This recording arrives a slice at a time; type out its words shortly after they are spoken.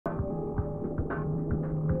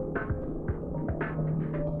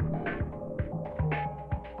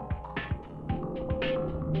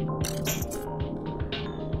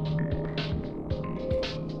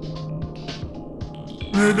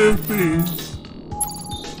Standard of fees.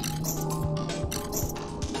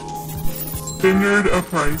 Standard of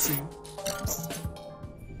pricing.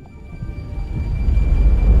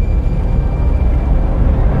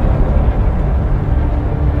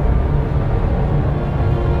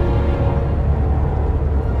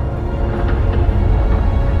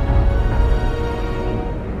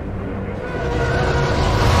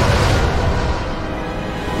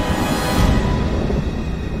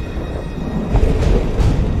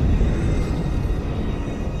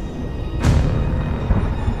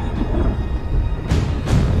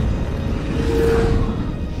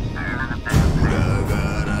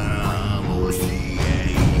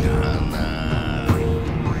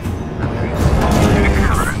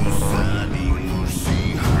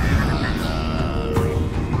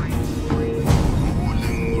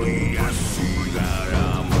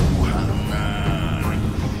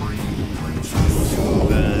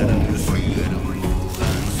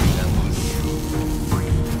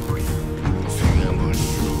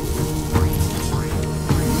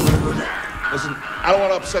 I don't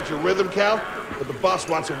want to upset your rhythm, Cal, but the boss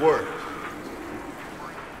wants a word.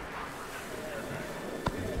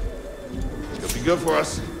 It'll be good for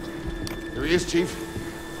us. Here he is, Chief.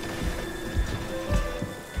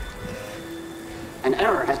 An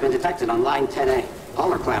error has been detected on line 10A.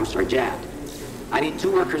 All our clamps are jammed. I need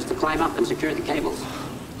 2 workers to climb up and secure the cables.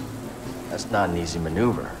 That's not an easy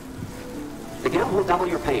maneuver. The guild will double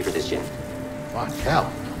your pay for this shift. Come on, Cal.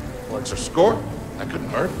 What's our score? That couldn't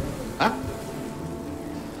hurt. Huh?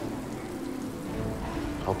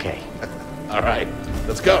 Okay. All right,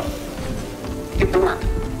 let's go. Get to work.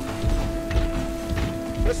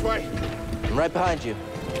 This way. I'm right behind you.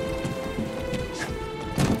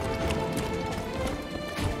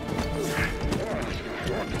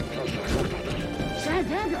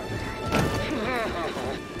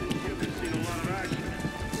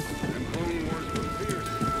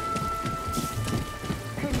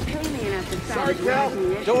 Sorry, Cal.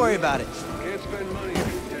 Don't worry about it. Can't spend money if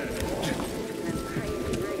you're dead.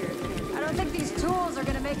 I don't think these tools are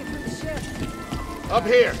gonna make it through the shift. Up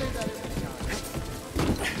here.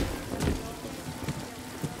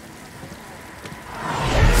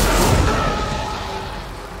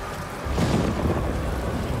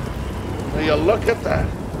 Will you look at that?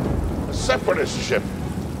 A separatist ship.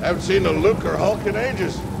 Haven't seen a Luke or Hulk in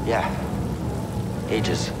ages. Yeah.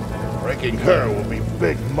 Ages. Breaking her will be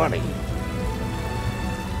big money.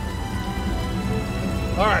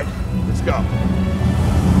 All right, let's go.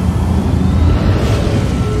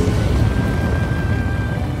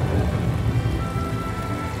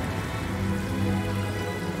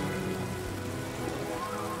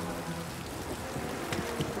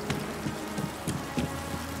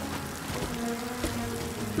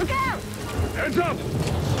 Look out! Heads up!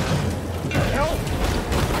 Help!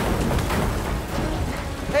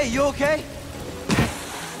 Hey, you okay?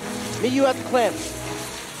 Meet you at the clamps.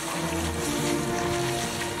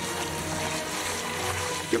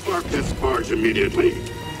 Depart this barge immediately.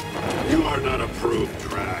 You are not approved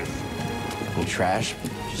trash. And trash,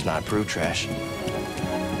 just not approved trash.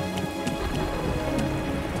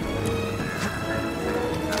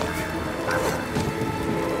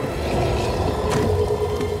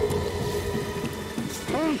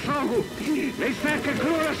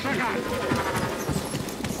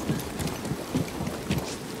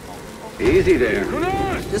 Easy there.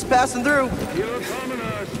 Just passing through. You're coming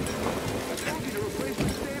us. I told you to replace the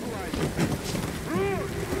stabilizer. Rude!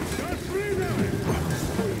 Just reload!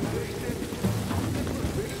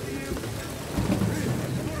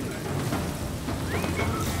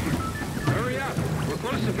 Hurry up. We're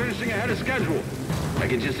close to finishing ahead of schedule. I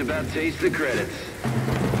can just about taste the credits.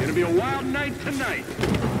 Gonna be a wild night tonight.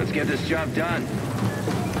 Let's get this job done.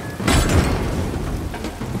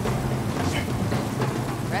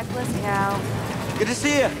 Reckless cow. Good to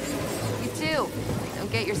see you. You too.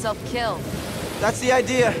 Don't get yourself killed. That's the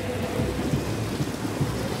idea.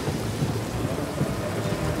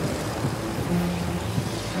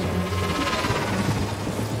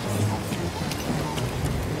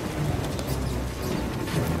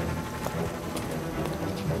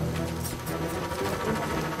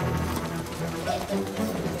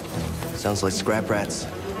 Sounds like scrap rats.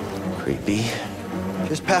 Creepy.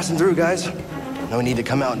 Just passing through, guys. No need to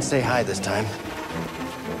come out and say hi this time.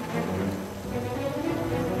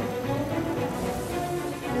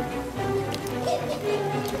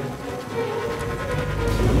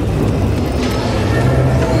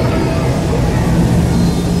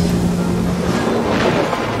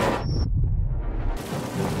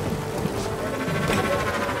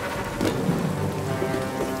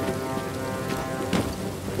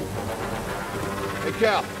 Hey,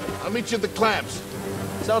 Cal. I'll meet you at the clamps.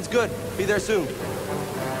 Sounds good. Be there soon.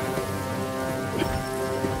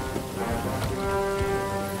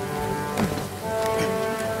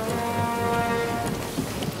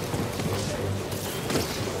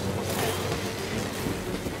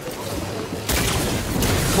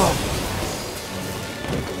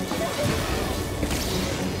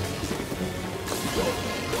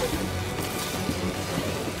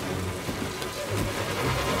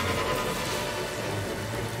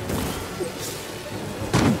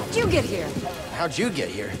 How'd you get here? How'd you get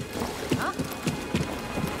here? Huh?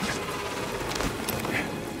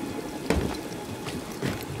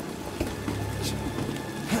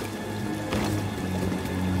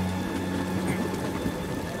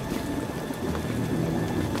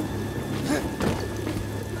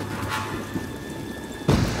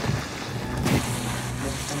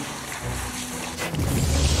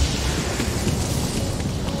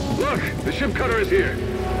 Look, the ship cutter is here.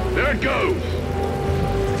 There it goes.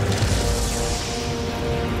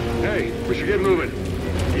 Hey, we should get moving.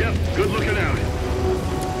 Yep, good looking out.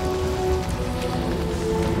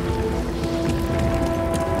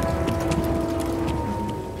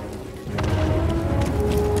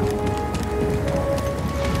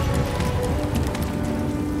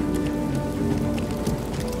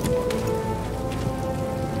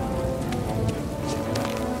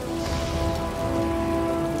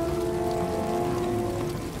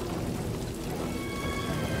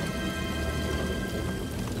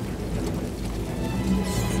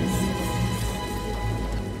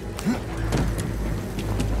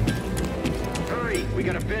 Hurry, we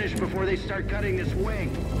gotta finish before they start cutting this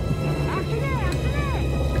wing.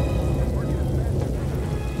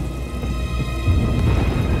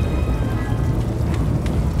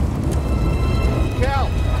 Cal,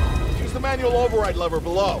 use the manual override lever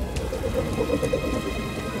below.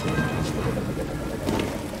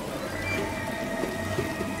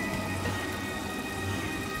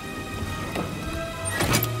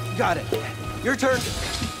 Got it. Your turn.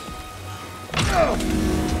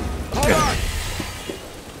 Hold on.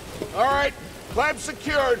 All right, clamp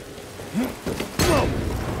secured.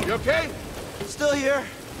 You okay? Still here.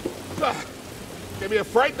 Give me a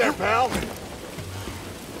fright there, pal.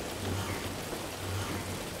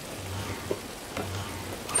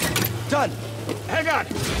 Done. Hang on.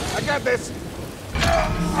 I got this.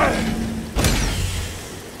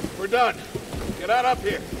 We're done. Get out up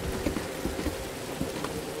here.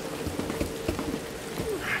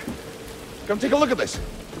 Come take a look at this.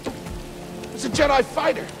 It's a Jedi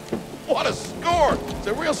fighter. What a score! It's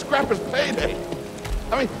a real scrapper's payday.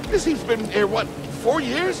 I mean, this heap's been here, what, 4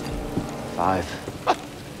 years? 5.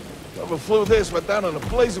 Whoever flew this went down in a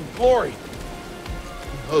blaze of glory.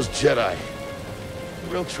 Those Jedi.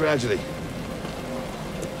 Real tragedy.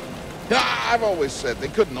 I've always said they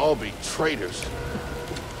couldn't all be traitors.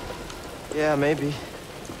 Yeah, maybe.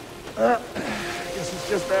 Guess it's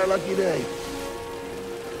just our lucky day.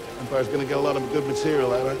 Empire's gonna get a lot of good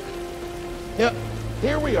material out of it. Yeah,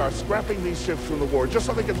 here we are, scrapping these ships from the war, just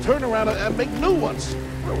so they can turn around and make new ones.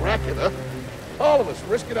 What a racket, huh? All of us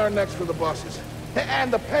risking our necks for the bosses.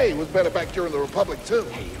 And the pay was better back during the Republic, too.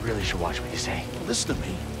 Hey, you really should watch what you say. Listen to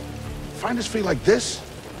me. Find us feel like this,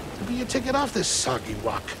 it'll be your ticket off this soggy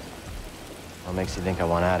rock. What makes you think I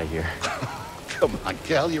want out of here? Come on,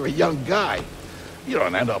 Cal, you're a young guy. You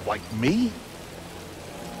don't end up like me.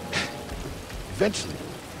 Eventually,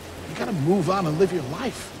 you gotta move on and live your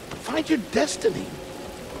life. Find your destiny.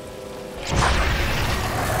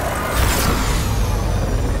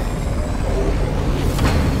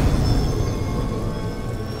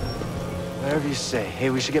 Whatever you say. Hey,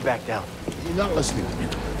 we should get back down. You're not listening to me.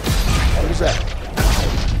 What was that?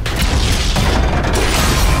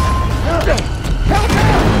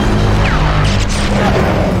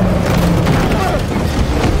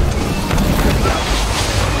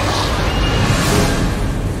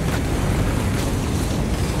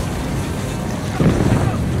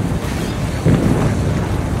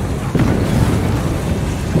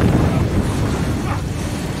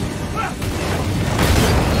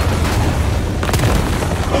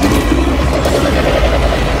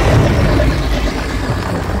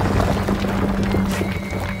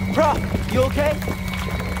 Bro, you okay?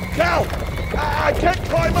 Cal! I can't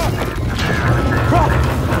climb up! Bro,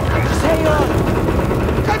 just hang on.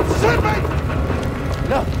 Consider me!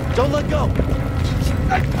 No, don't let go.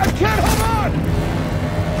 I can't hold on!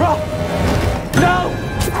 Bro, no!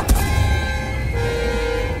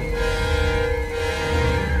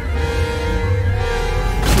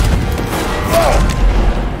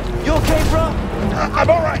 You okay, bro? I'm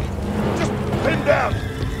all right. Just pinned down.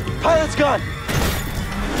 Pilot's gone.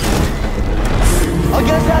 I'll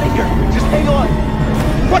get us out of here. Just hang on.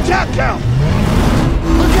 Watch out, Cal!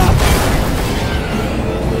 Look out!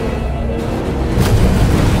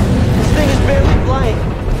 This thing is barely flying.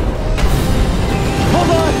 Hold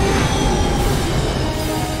on!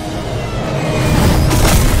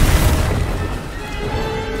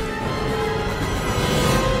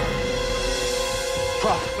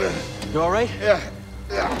 Prof, you all right? Yeah.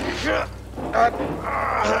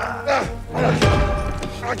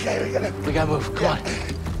 Okay, We gotta move. Come on.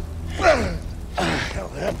 What the hell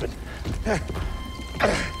happened?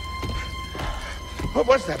 What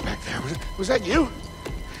was that back there? Was that you?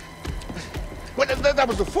 Well, that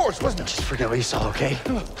was the Force, wasn't it? Just forget what you saw, okay?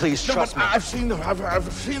 Please trust me. I've seen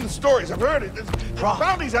the stories. I've heard it. There's Prof,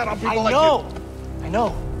 bounties out on people like you. I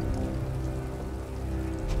know.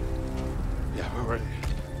 Yeah, we're ready.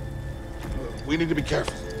 We need to be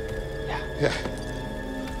careful. Yeah.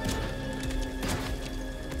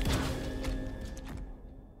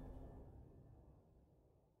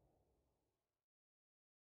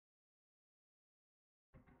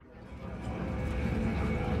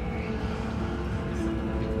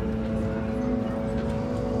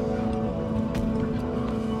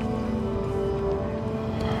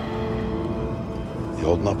 You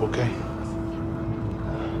holding up okay?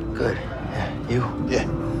 Good. Yeah, you? Yeah.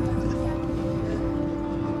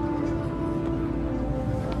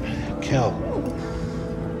 Cal,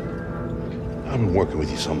 I've been working with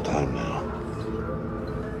you some time now.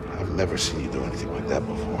 I've never seen you do anything like that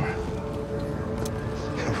before.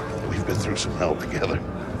 We've been through some hell together.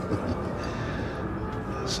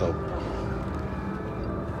 So,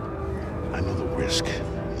 I know the risk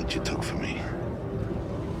that you took for me.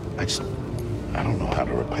 I don't know how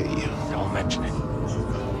to repay you. Don't mention it.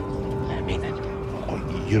 I mean it.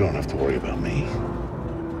 Oh, you don't have to worry about me.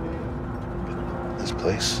 But this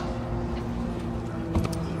place,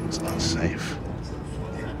 it's not safe.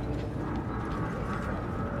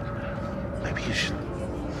 Maybe you should,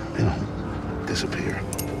 disappear.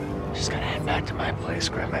 Just gotta head back to my place,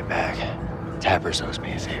 grab my bag. Tappers owes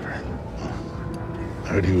me a favor. I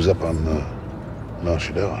heard he was up on Mel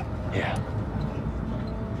Shadella. Yeah.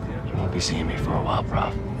 You won't be seeing me for a while,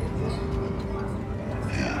 Prof.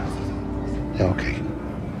 Yeah, okay.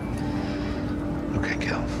 Okay,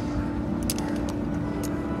 Cal.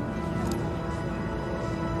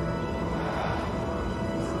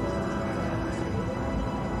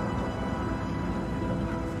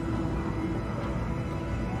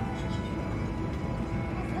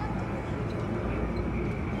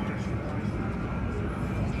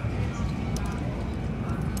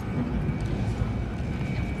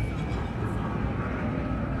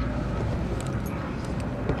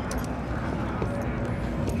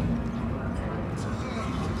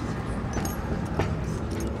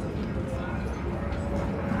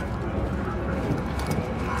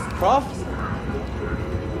 Prof?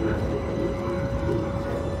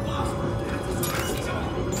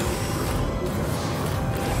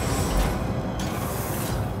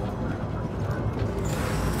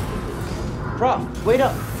 Prof, wait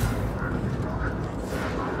up.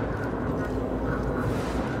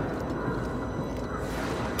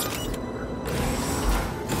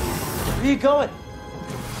 Where are you going?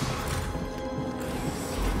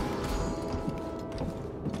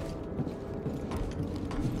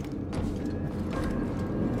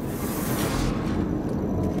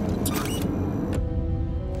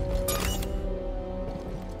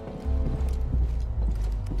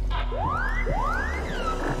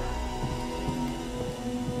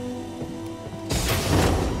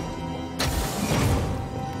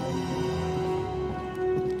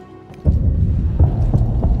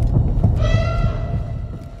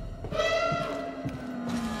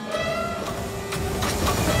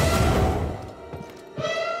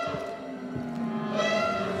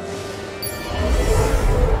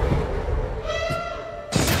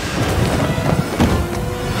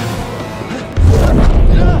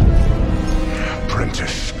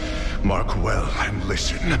 Mark well and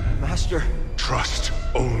listen. Master. Trust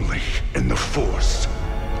only in the Force.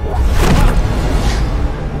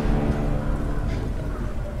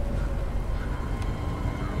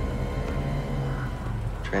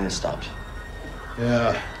 Train has stopped.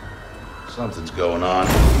 Yeah, something's going on.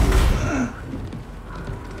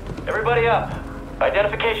 Everybody up.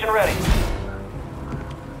 Identification ready.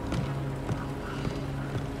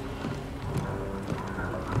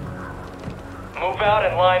 Move out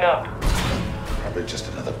and line up. Probably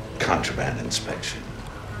just another contraband inspection.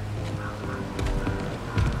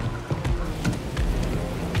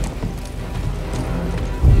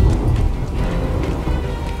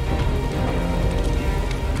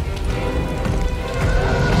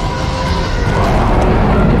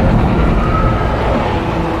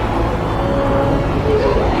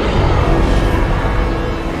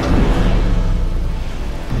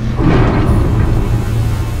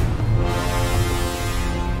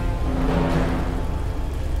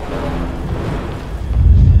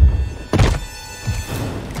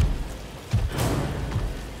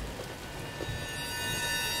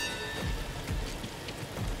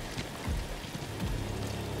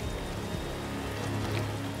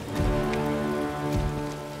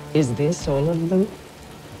 Is this all of them?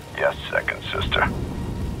 Yes, second sister.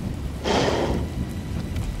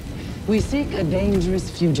 We seek a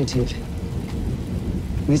dangerous fugitive.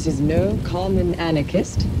 This is no common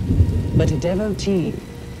anarchist, but a devotee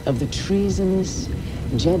of the treasonous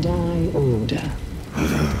Jedi Order.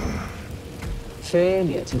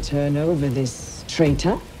 Failure to turn over this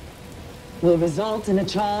traitor will result in a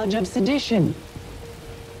charge of sedition.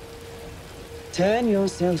 Turn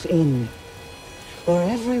yourself in, or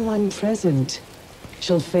everyone present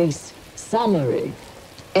shall face summary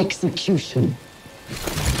execution.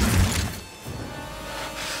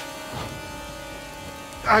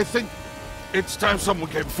 I think it's time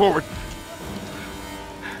someone came forward.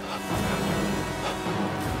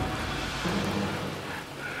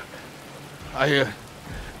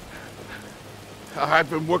 I've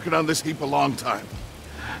been working on this heap a long time.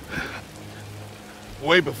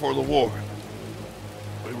 Way before the war.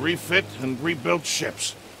 We refit and rebuilt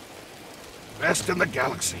ships. Best in the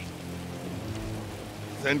galaxy.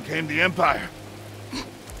 Then came the Empire.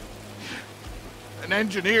 And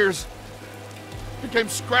engineers became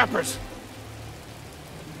scrappers.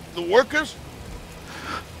 The workers,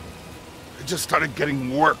 they just started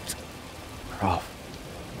getting worked. Prof.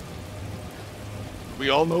 We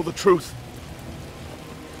all know the truth.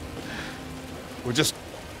 We're just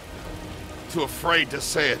too afraid to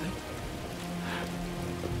say it.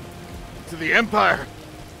 To the Empire,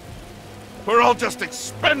 we're all just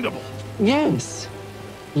expendable. Yes,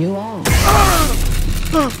 you are.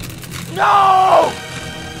 No!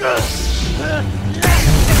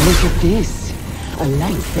 Look at this, a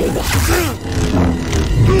lightsaber.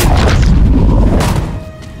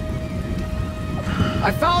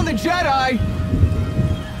 I found the Jedi!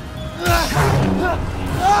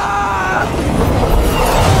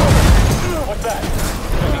 What's that?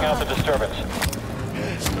 Checking out the disturbance.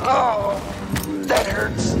 Oh, that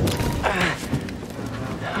hurts.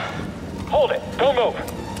 Hold it! Don't move!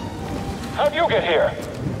 How'd you get here?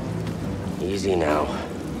 Easy now.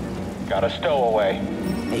 Got a stowaway.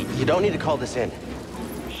 Hey, you don't need to call this in.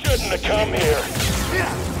 Shouldn't have come here.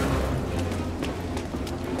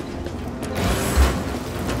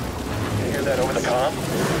 You hear that over the comm?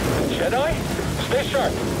 Jedi? Stay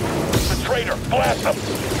sharp. The traitor! Blast them!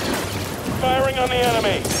 Firing on the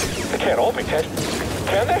enemy! They can't all be dead.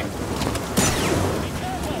 Can they?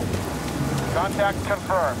 Contact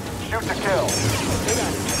confirmed. Shoot to kill.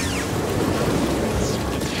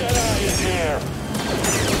 Jedi is here.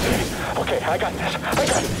 Okay, I got this. I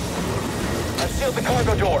got it. I've sealed the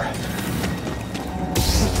cargo door.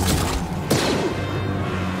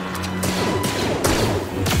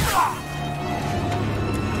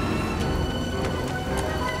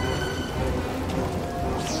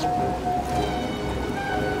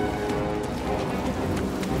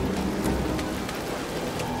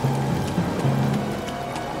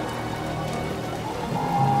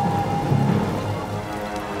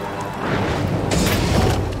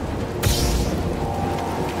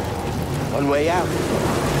 One way out.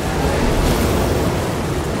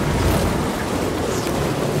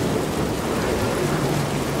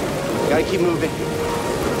 Gotta keep moving.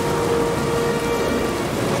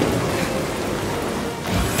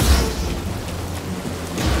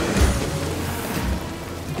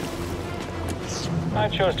 I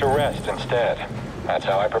chose to rest instead. That's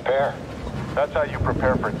how I prepare. That's how you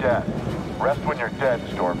prepare for death. Rest when you're dead,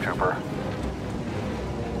 Stormtrooper.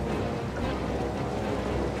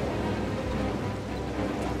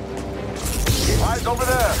 Eyes over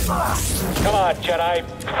there! Come on, Jedi.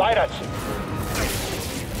 Fight us!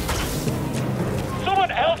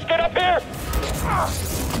 Someone else get up here!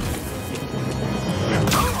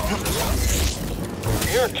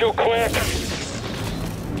 You're too quick!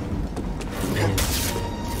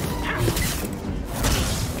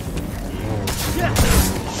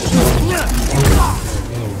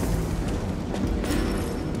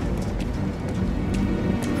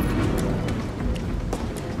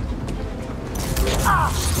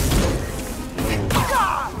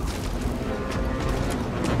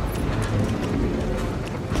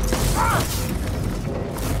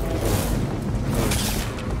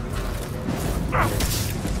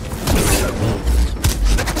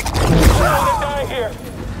 Die here!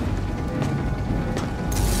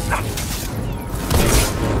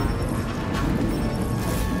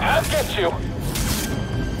 I'll get you!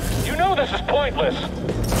 You know this is pointless!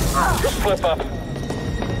 Just flip up.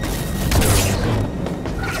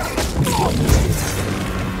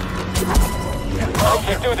 I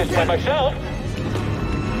can't do this by myself!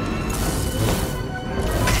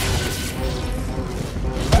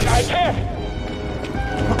 I can't!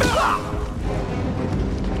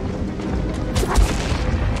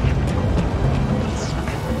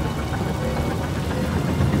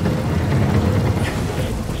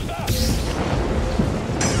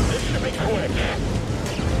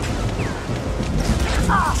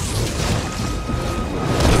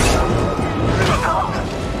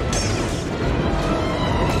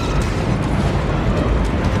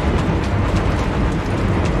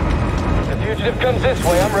 comes this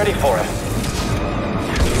way, I'm ready for him.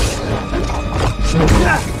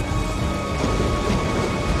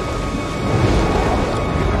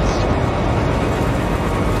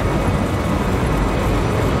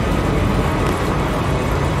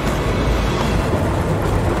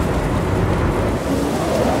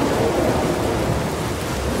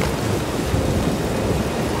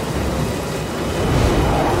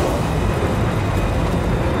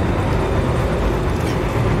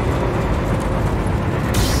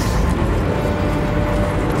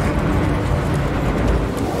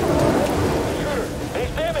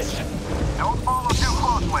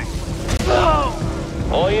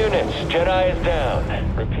 All units, Jedi is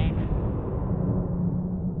down. Repeat.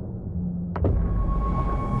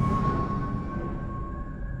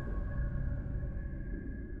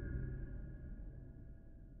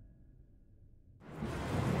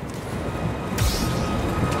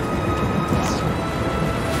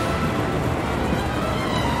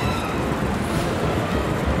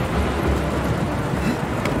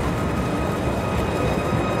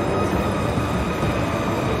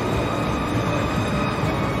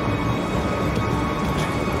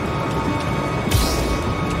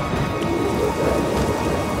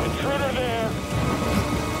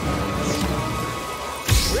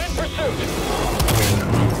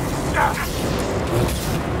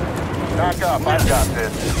 Back up, I've got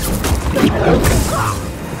this.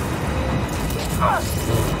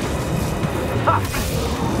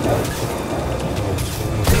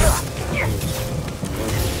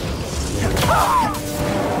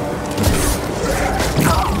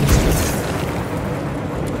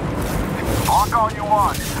 Talk all you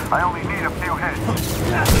want. I only need a few hits.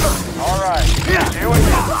 All right, here we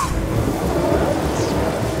go.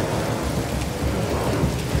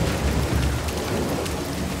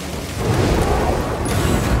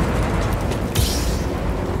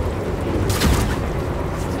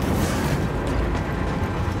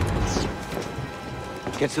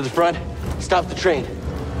 Get to the front, stop the train.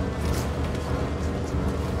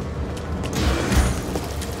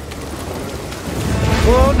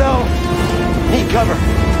 Oh no! Need cover.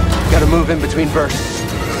 Gotta move in between bursts.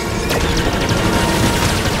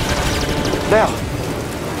 Now!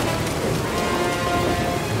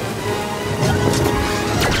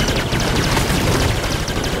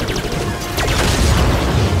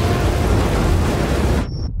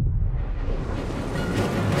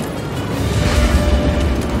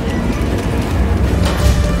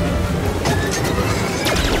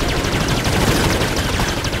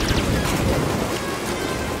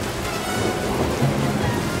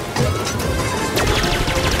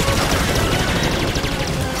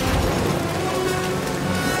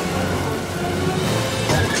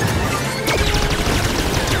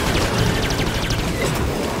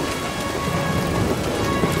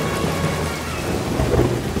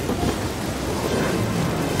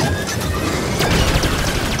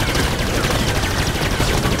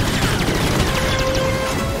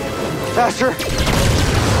 Faster!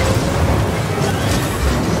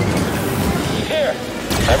 Here,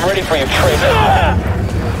 I'm ready for your training.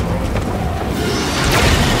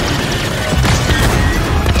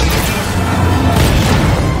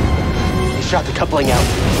 He shot the coupling out.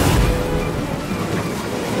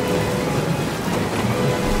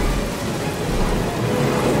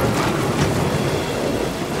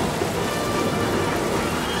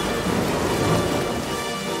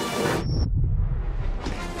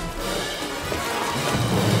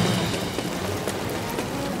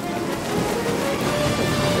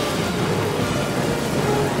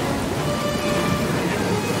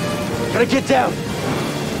 Gotta get down!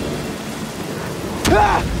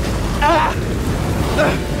 Ah! Ah! No,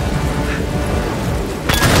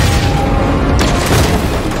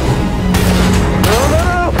 no,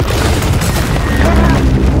 no!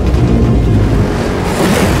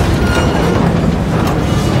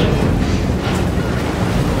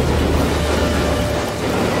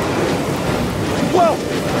 Whoa!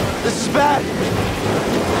 This is bad!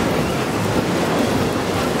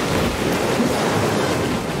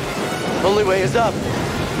 Only way is up.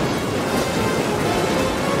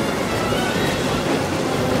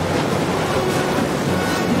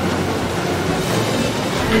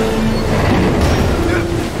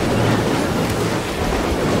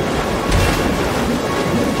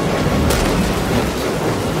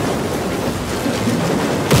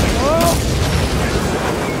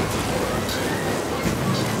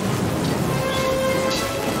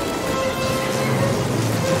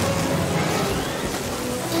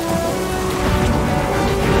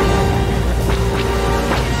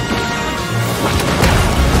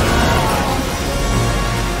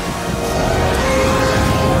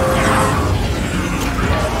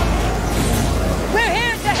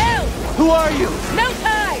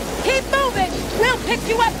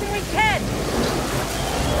 Enemy 10!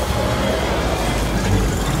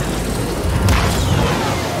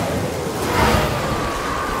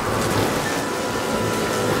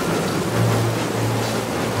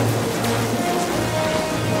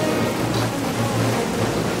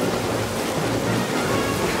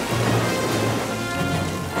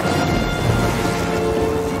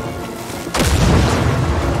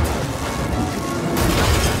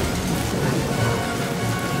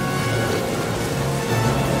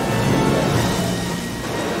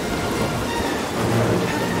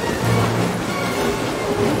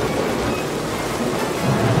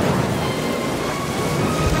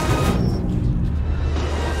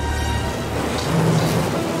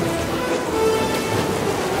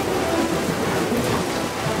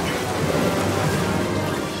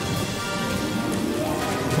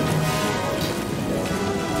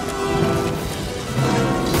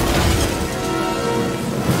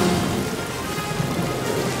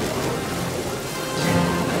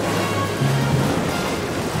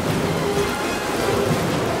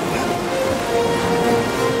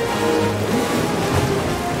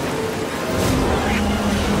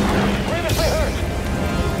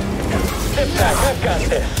 I've got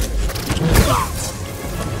this.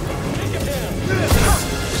 Take him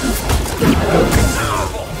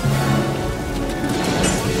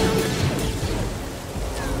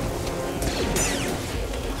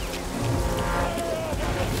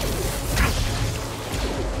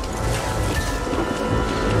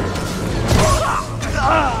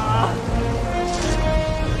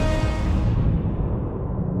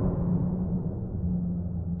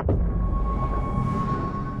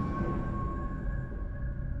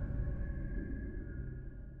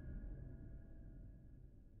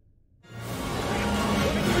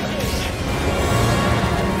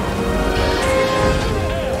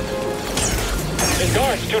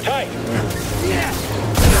Guards too tight.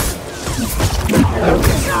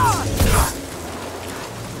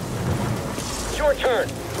 It's your turn.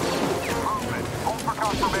 Movement. Hold for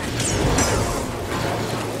confirmation.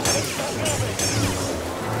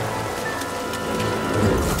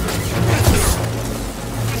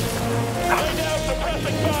 Lay down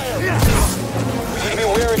suppressing fire. We need to be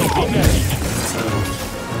wary to go next.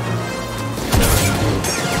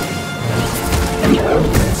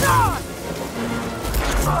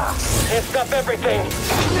 Can't stop everything.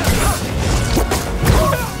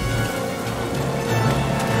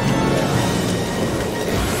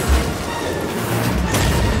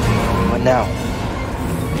 What now?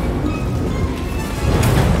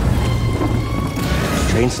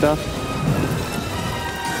 Train stuff?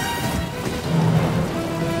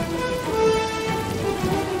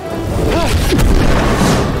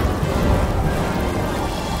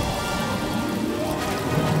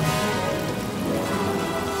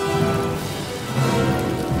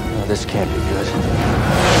 This can't be good.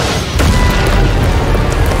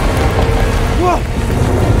 Whoa!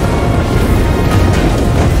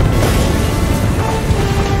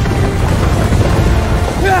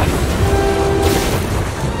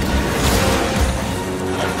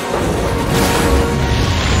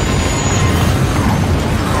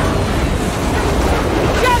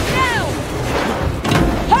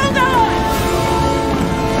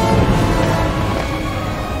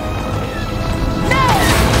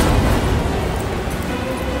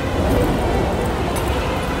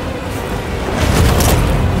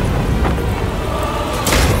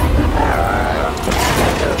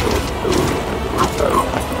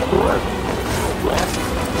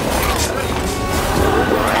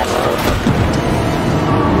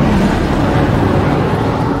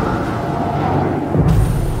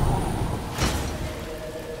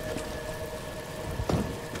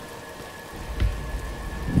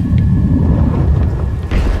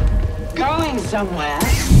 Somewhere.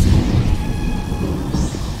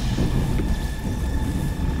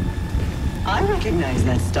 I recognize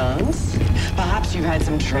that stance. Perhaps you've had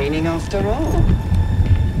some training after all.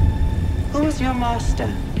 Who was your master,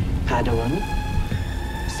 Padawan?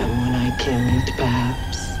 Someone I killed,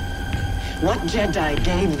 perhaps? What Jedi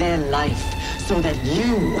gave their life so that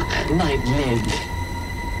you might live?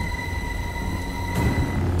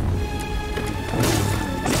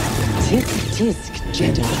 Tisk,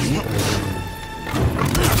 Jedi.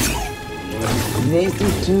 This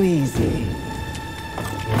is too easy.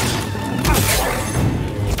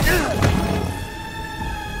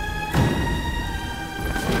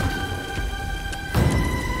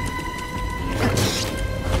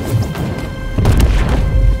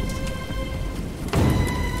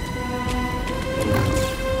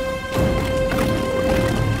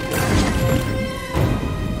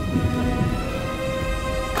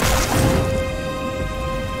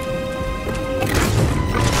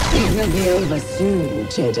 It'll be over soon,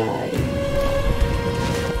 Jedi.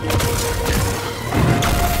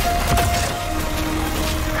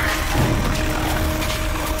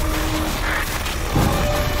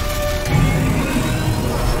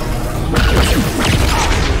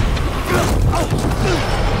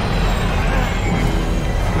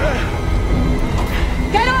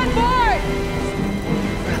 Get on board!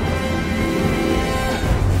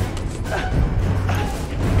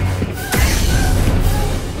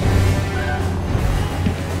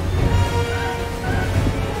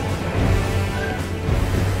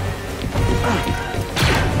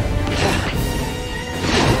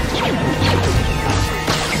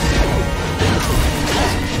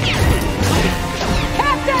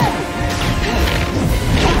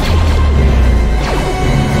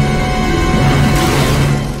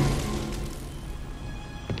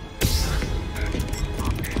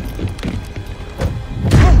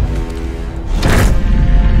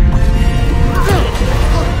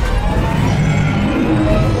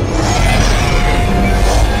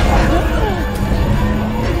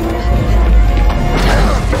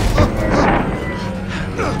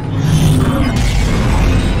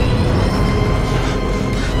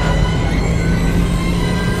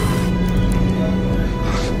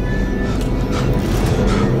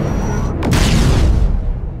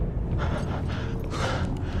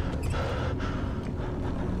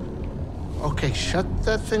 Okay, shut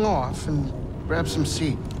that thing off and grab some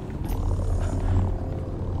seat.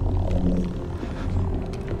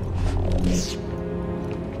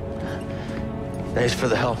 Thanks for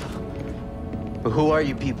the help. But who are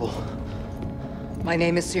you people? My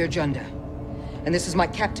name is Sir Junda, and this is my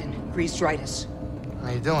captain, Grease Dritus.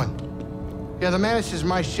 How you doing? Yeah, the Mantis is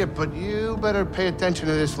my ship, but you better pay attention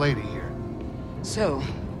to this lady here. So,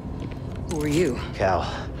 who are you? Cal.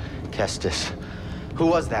 Kestis. Who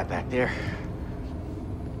was that back there?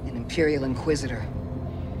 An Imperial Inquisitor.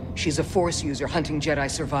 She's a Force user hunting Jedi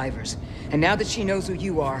survivors. And now that she knows who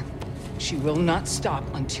you are, she will not stop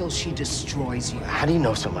until she destroys you. How do you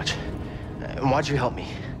know so much? And why'd you help me?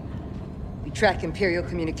 We track Imperial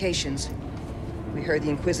communications. We heard the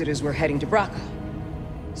Inquisitors were heading to Braca.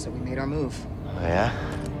 So we made our move. Oh, yeah?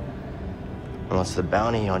 Well, what's the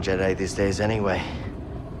bounty on Jedi these days anyway?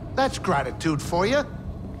 That's gratitude for you.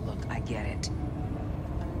 Look, I get it.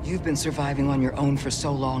 You've been surviving on your own for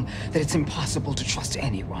so long that it's impossible to trust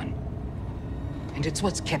anyone. And it's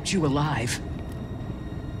what's kept you alive.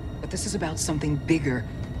 But this is about something bigger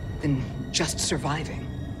than just surviving.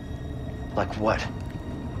 Like what?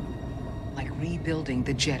 Like rebuilding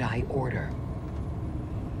the Jedi Order.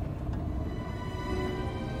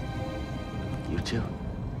 You two?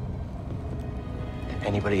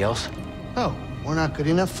 Anybody else? Oh, we're not good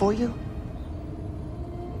enough for you?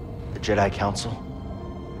 The Jedi Council?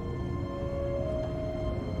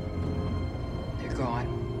 They're gone.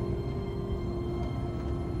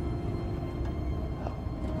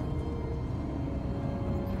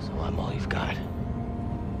 So I'm all you've got.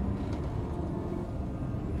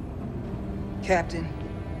 Captain,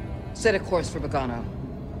 set a course for Bogano.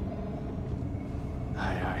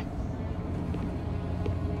 Aye, aye.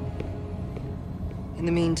 In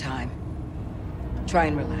the meantime, try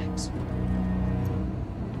and relax.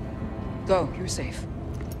 Go, you're safe.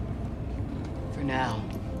 For now.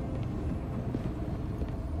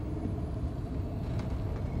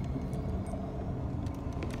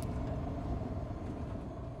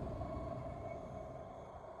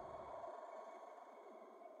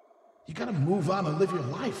 You gotta move on and live your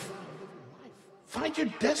life. Find your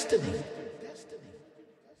destiny.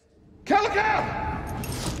 Calico!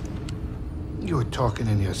 You were talking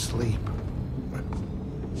in your sleep.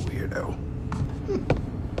 Weirdo.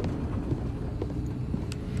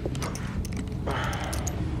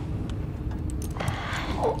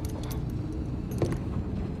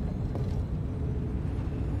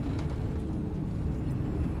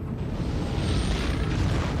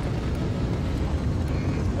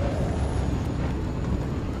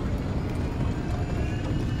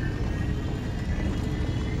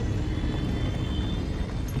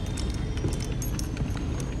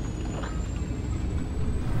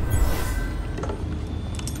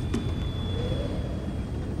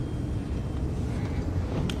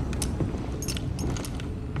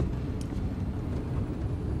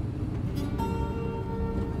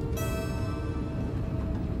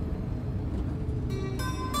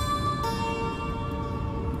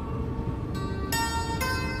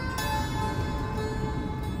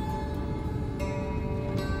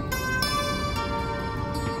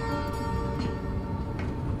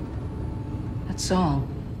 Song.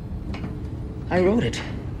 I wrote it.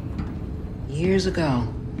 Years ago.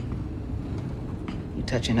 You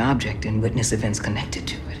touch an object and witness events connected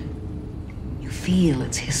to it. You feel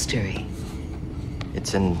its history.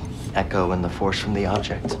 It's an echo in the force from the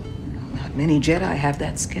object. Not many Jedi have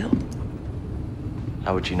that skill.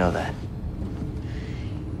 How would you know that?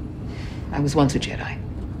 I was once a Jedi,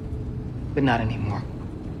 but not anymore.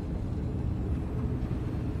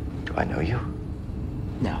 Do I know you?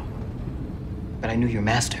 No. But I knew your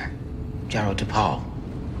master, Jaro Tapal.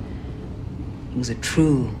 He was a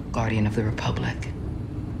true guardian of the Republic.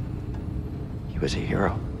 He was a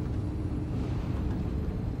hero.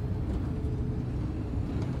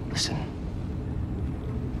 Listen.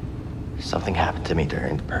 Something happened to me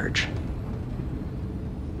during the Purge.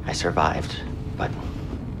 I survived, but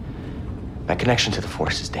my connection to the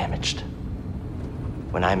Force is damaged.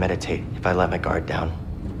 When I meditate, if I let my guard down,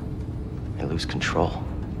 I lose control.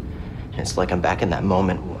 And it's like I'm back in that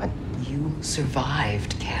moment when... You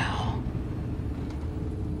survived, Cal.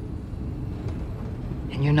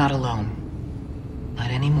 And you're not alone. Not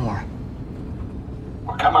anymore.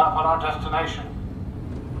 We're coming up on our destination.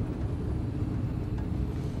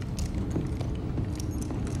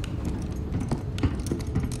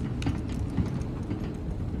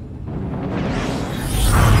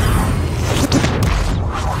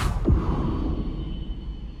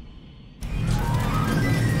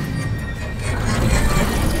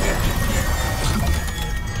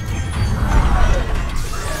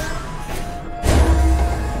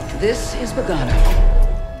 This is Bogano.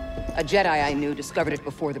 A Jedi I knew discovered it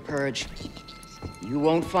before the Purge. You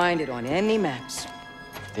won't find it on any maps.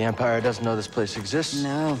 The Empire doesn't know this place exists?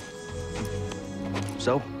 No.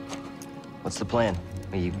 So, what's the plan?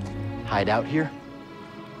 Will you hide out here?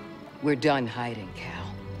 We're done hiding, Cal.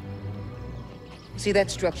 See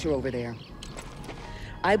that structure over there?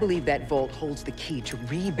 I believe that vault holds the key to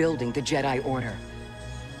rebuilding the Jedi Order.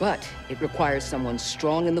 But it requires someone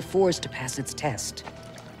strong in the Force to pass its test.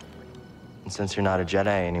 And since you're not a Jedi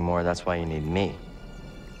anymore, that's why you need me.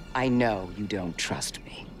 I know you don't trust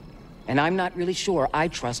me. And I'm not really sure I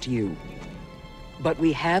trust you. But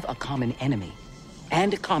we have a common enemy.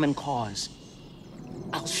 And a common cause.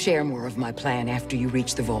 I'll share more of my plan after you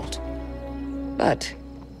reach the vault. But,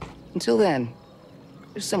 until then,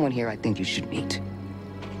 there's someone here I think you should meet.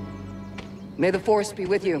 May the Force be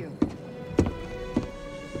with you.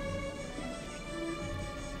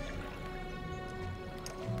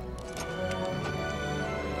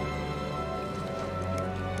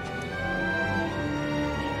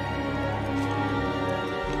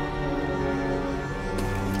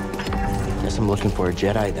 Guess I'm looking for a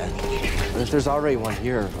Jedi then. But if there's already one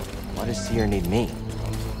here, why does Seer need me?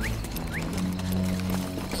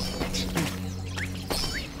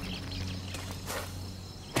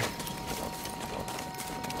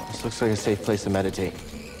 This looks like a safe place to meditate.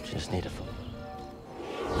 Just need a...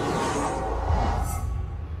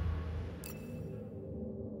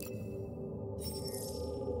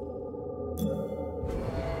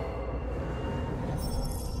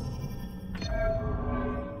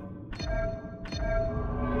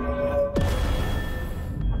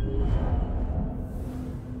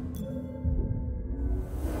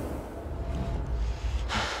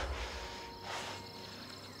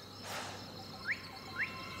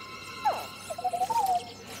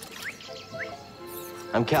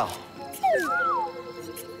 I'm Cal.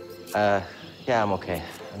 Yeah, I'm okay.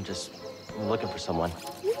 I'm looking for someone.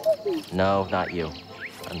 No, not you.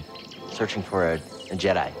 I'm searching for a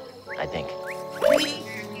Jedi, I think.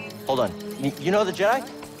 Hold on. You know the Jedi?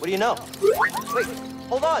 What do you know? Wait,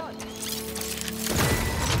 hold on!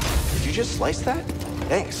 Did you just slice that?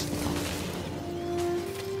 Thanks.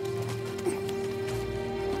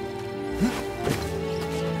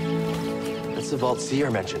 That's the vault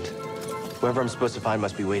Seer mentioned. Whoever I'm supposed to find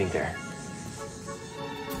must be waiting there.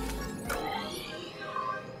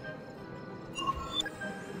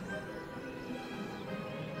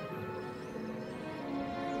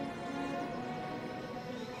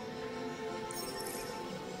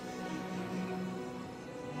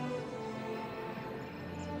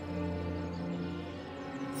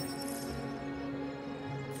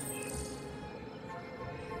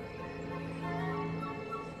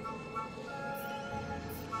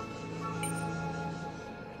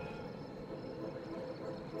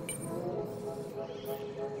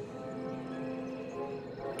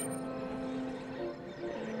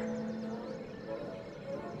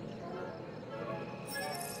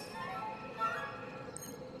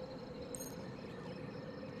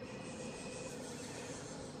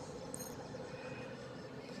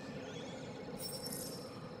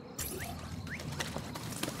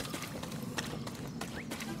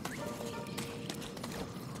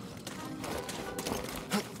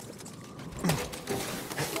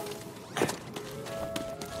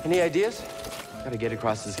 Any ideas? Gotta get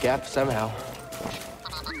across this gap somehow.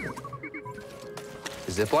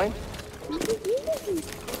 A zip line?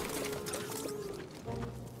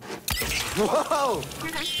 Whoa!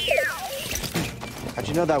 How'd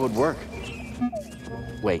you know that would work?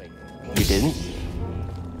 Wait, you didn't?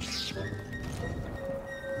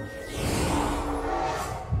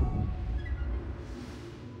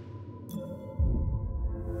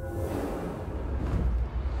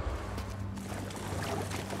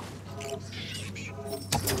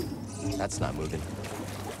 That's not moving.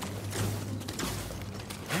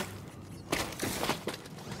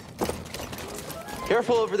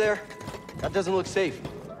 Careful over there. That doesn't look safe.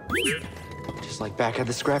 Just like back at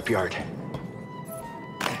the scrapyard.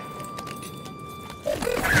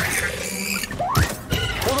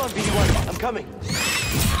 Hold on, BD1. I'm coming.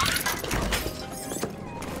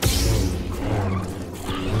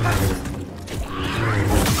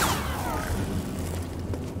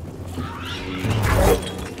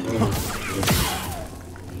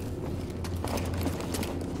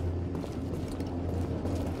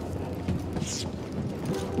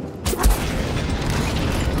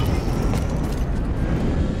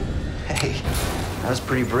 That was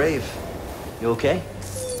pretty brave. You okay?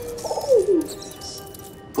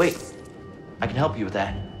 Wait, I can help you with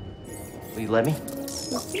that. Will you let me?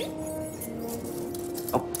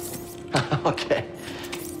 Oh, okay.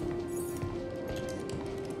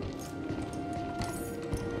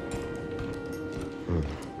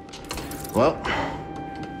 Well,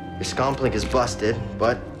 your scomplink is busted,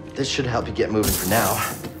 but this should help you get moving for now.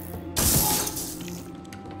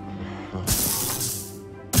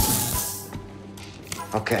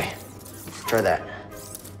 Okay, try that.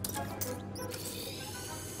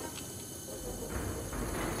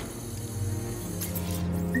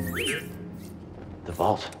 The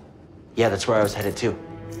vault. Yeah, that's where I was headed to.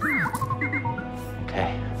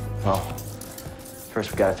 Okay, well,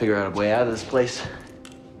 first we gotta figure out a way out of this place.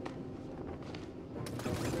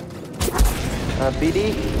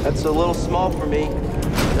 BD, that's a little small for me.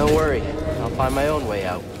 Don't worry, I'll find my own way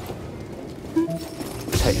out.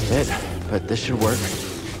 Tight fit, but this should work.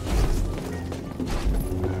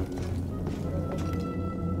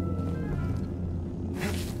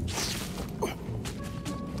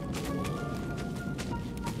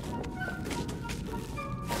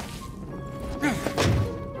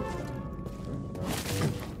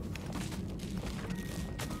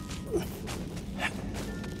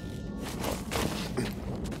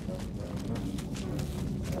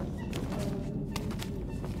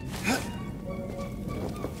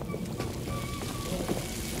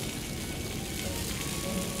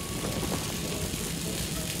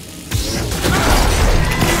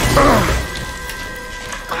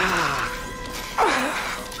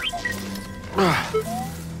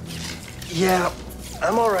 Yeah,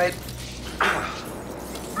 I'm all right.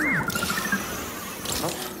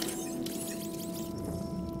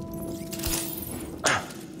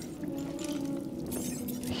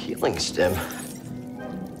 Healing stem.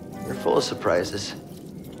 You're full of surprises.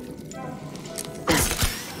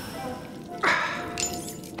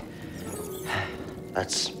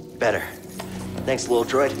 That's better. Thanks, little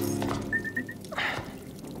droid.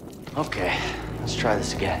 Okay, let's try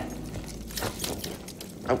this again.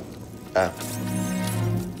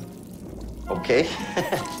 Okay.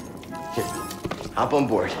 Here, hop on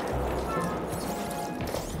board.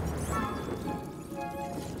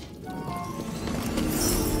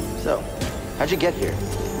 So, how'd you get here?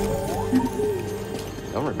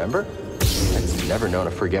 Don't remember? I've never known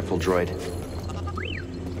a forgetful droid.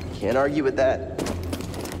 Can't argue with that.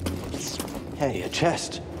 Hey, a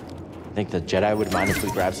chest. Think the Jedi would mind if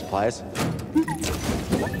we grab supplies?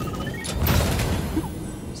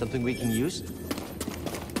 Something we can use?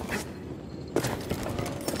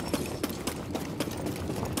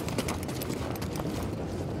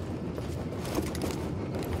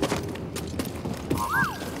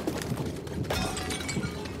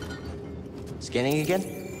 Scanning again?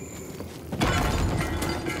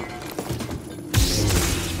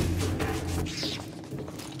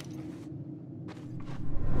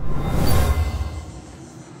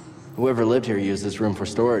 Whoever lived here used this room for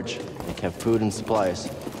storage. They kept food and supplies.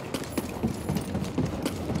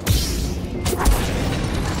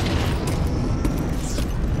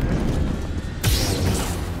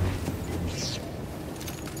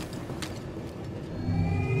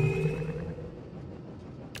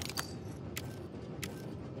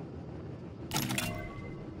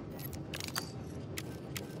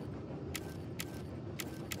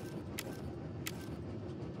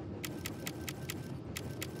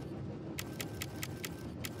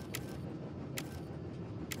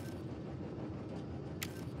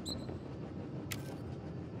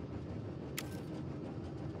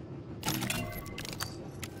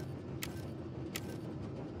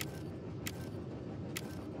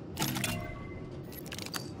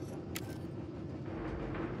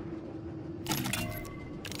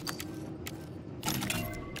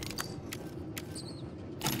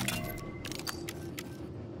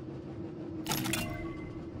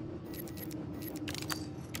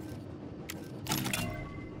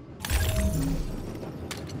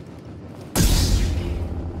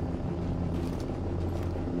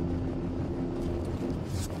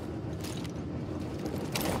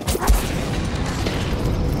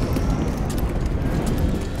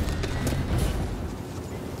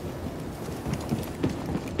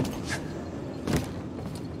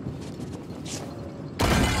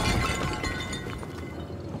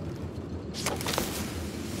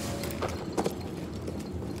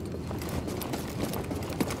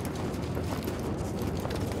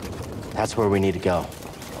 That's where we need to go.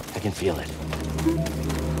 I can feel it.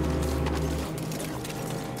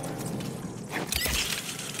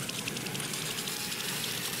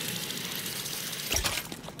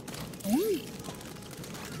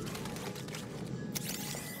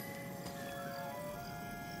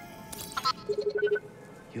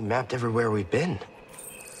 You mapped everywhere we've been.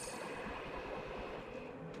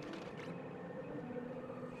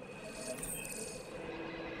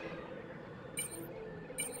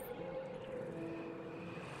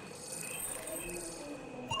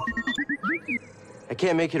 I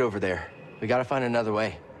can't make it over there. We gotta find another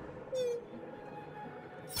way.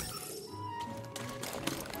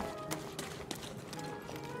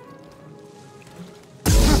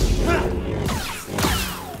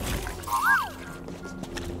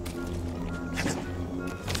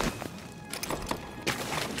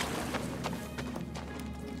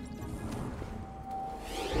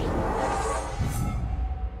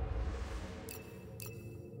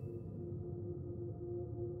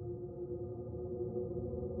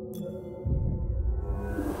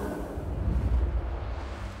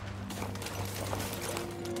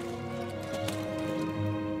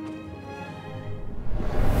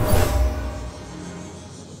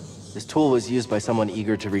 This tool was used by someone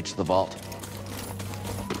eager to reach the vault.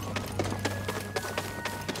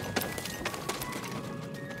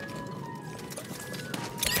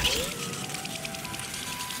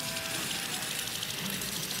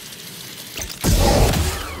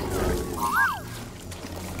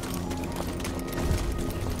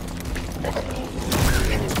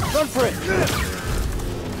 Run for it!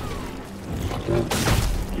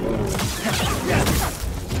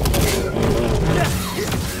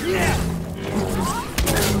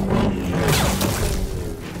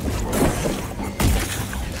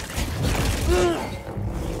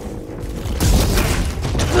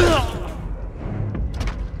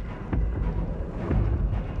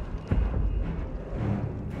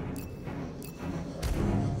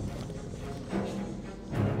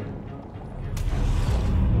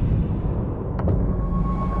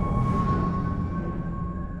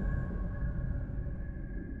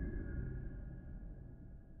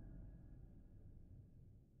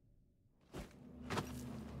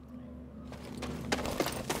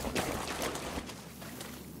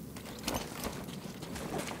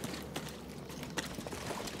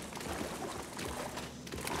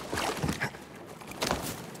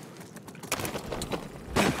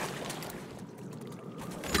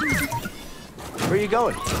 Where are you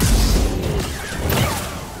going?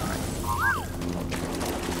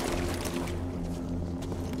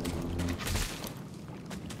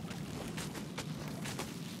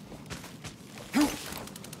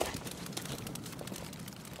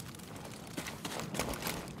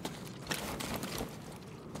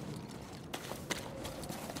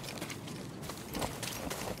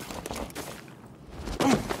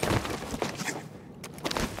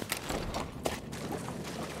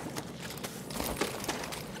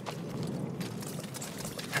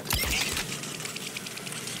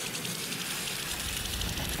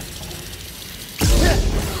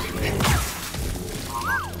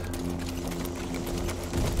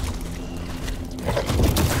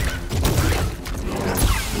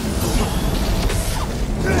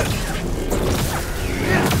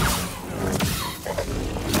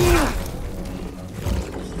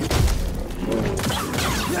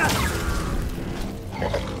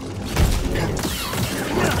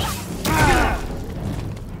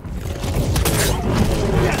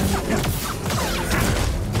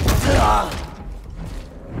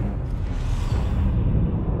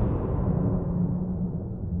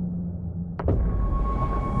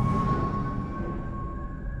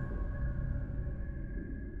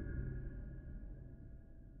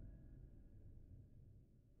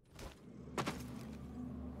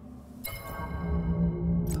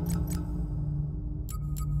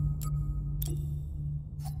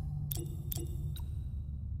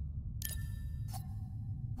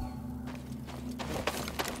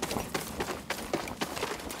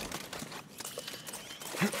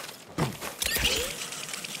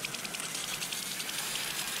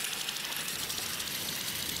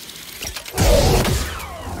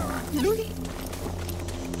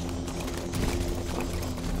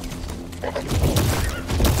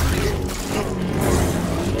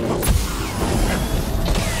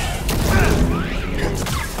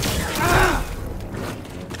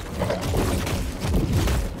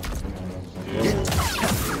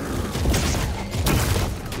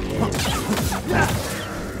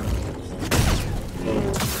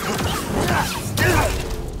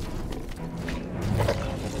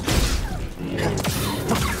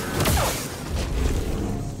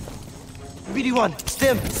 BD1,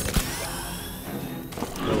 stim!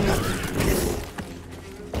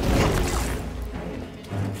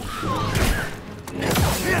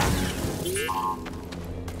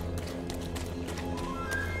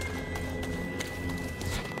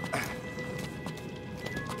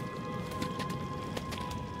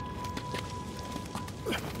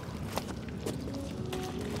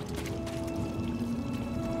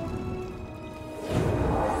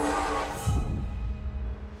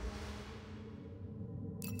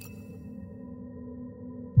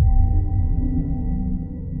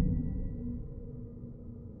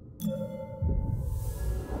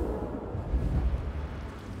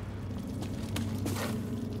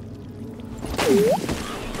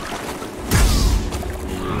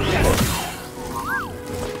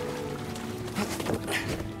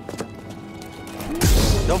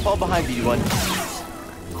 Don't fall behind, BD1.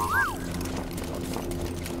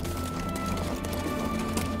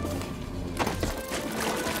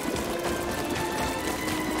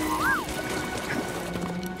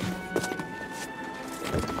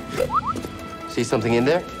 See something in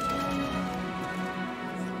there?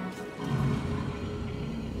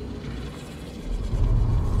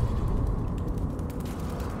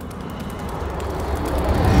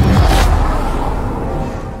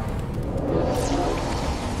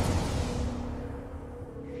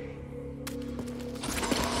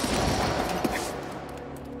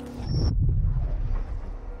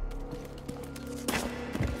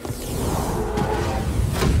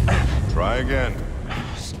 Try again.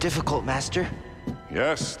 It's difficult, Master.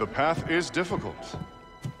 Yes, the path is difficult.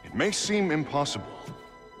 It may seem impossible,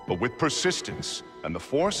 but with persistence and the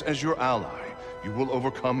Force as your ally, you will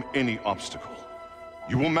overcome any obstacle.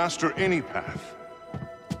 You will master any path.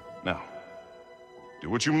 Now, do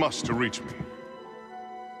what you must to reach me.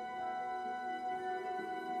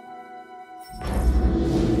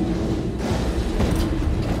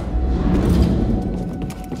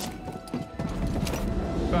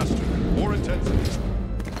 Faster, more intensity.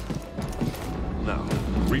 Now,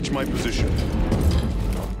 reach my position.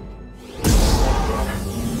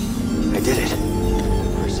 I did it.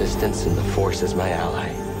 Persistence and the Force is my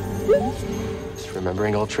ally. Just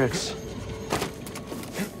remembering old tricks.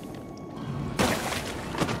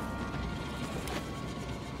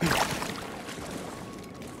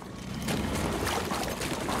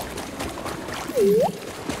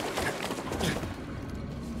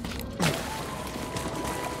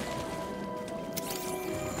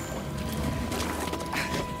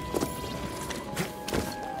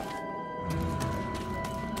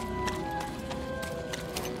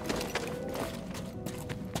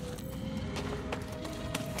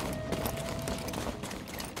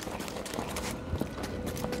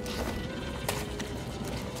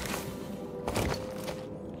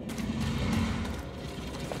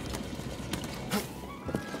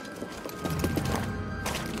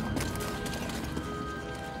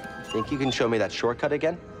 Think you can show me that shortcut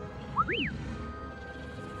again?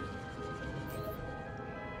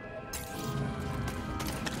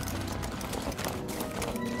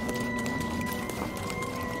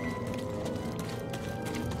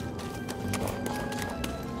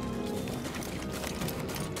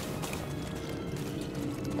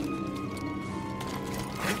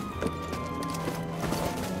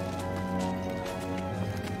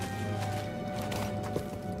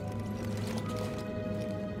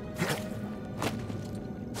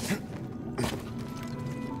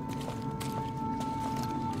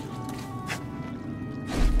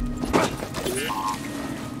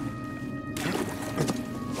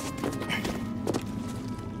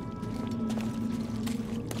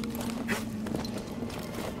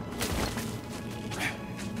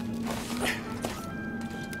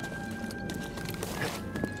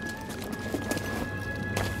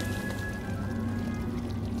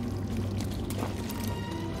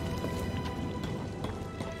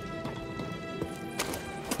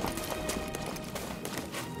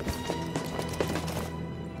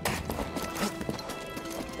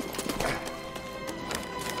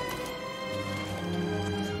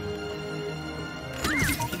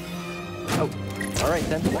 All right,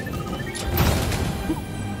 then. Did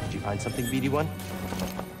you find something, BD1?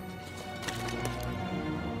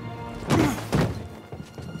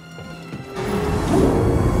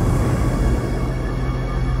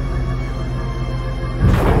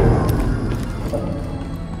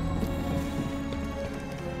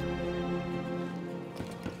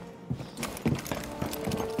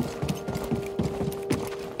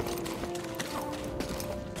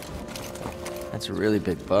 That's a really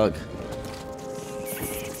big bug.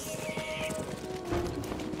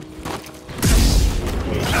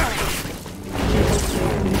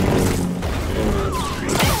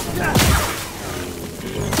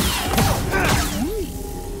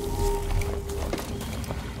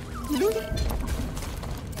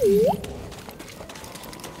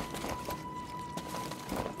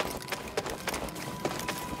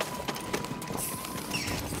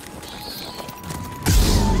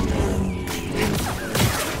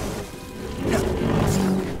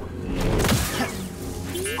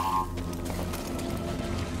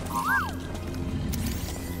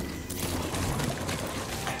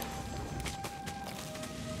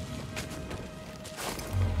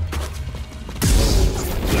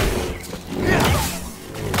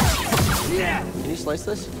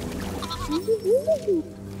 slice this?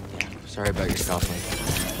 Sorry about your compliment,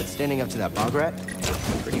 but standing up to that bog rat,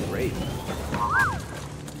 pretty brave.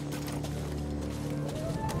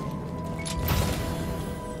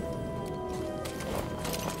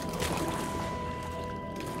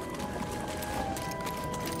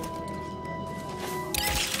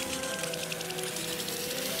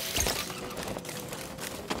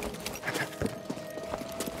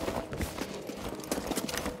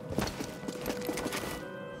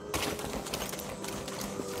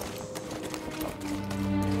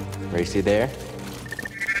 Racy there?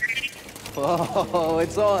 Whoa,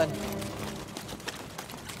 it's on.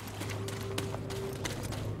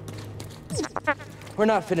 We're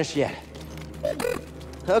not finished yet.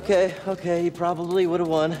 Okay, you probably would have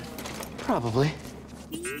won. Probably.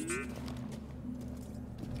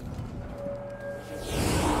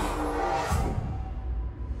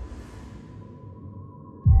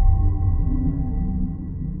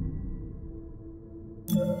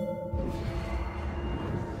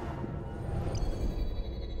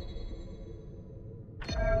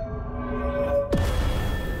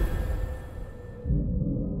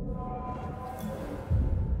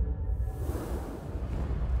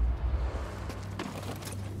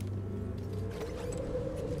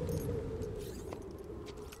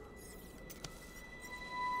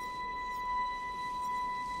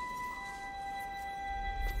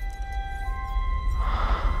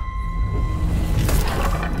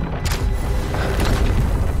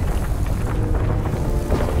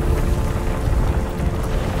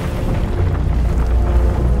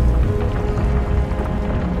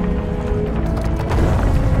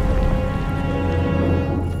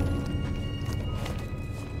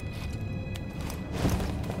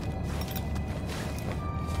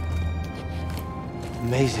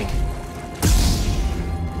 Amazing.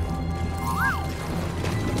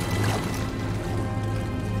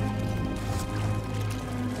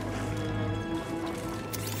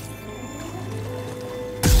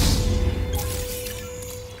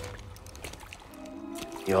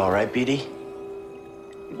 You all right, BD?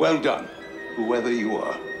 Well done, whoever you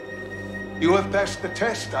are. You have passed the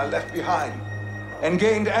test I left behind and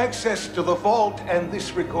gained access to the vault and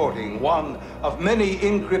this recording, one of many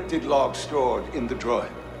encrypted logs stored in the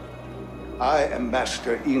droid. I am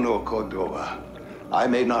Master Eno Cordova. I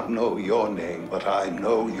may not know your name, but I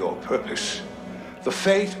know your purpose. The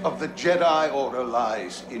fate of the Jedi Order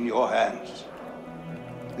lies in your hands.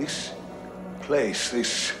 This place,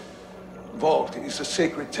 this vault, is a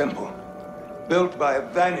sacred temple, built by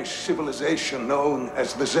a vanished civilization known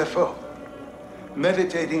as the Zepho.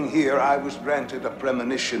 Meditating here, I was granted a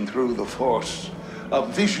premonition through the Force, a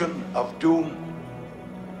vision of doom.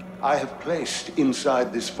 I have placed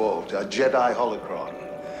inside this vault a Jedi holocron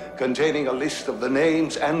containing a list of the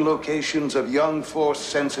names and locations of young Force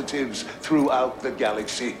sensitives throughout the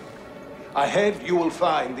galaxy. Ahead, you will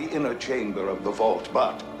find the inner chamber of the vault,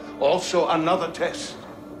 but also another test.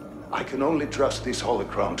 I can only trust this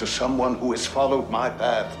holocron to someone who has followed my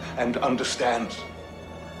path and understands.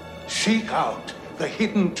 Seek out the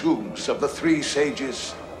hidden tombs of the three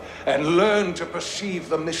sages and learn to perceive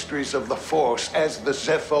the mysteries of the Force as the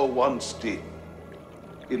Zepho once did.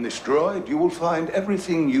 In this droid, you will find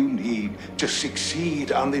everything you need to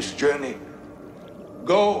succeed on this journey.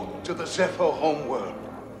 Go to the Zepho homeworld.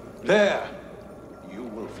 There, you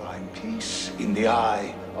will find peace in the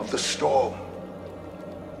eye of the storm.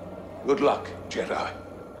 Good luck, Jedi.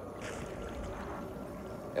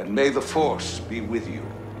 And may the Force be with you.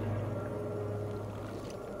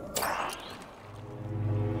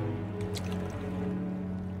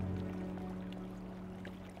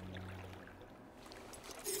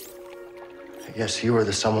 I guess you were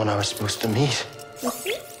the someone I was supposed to meet.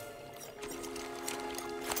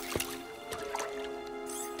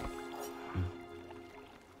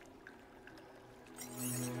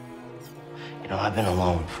 You know, I've been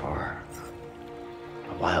alone for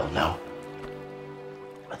a while now.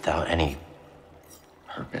 Without any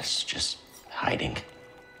purpose, just hiding.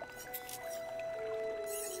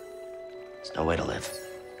 There's no way to live.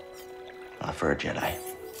 Not for a Jedi.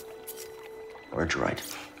 Or a droid.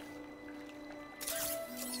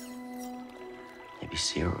 Maybe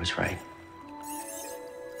Sierra was right.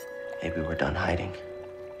 Maybe we're done hiding.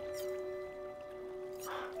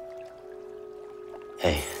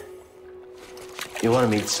 Hey, you want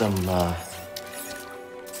to meet some,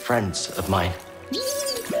 friends of mine?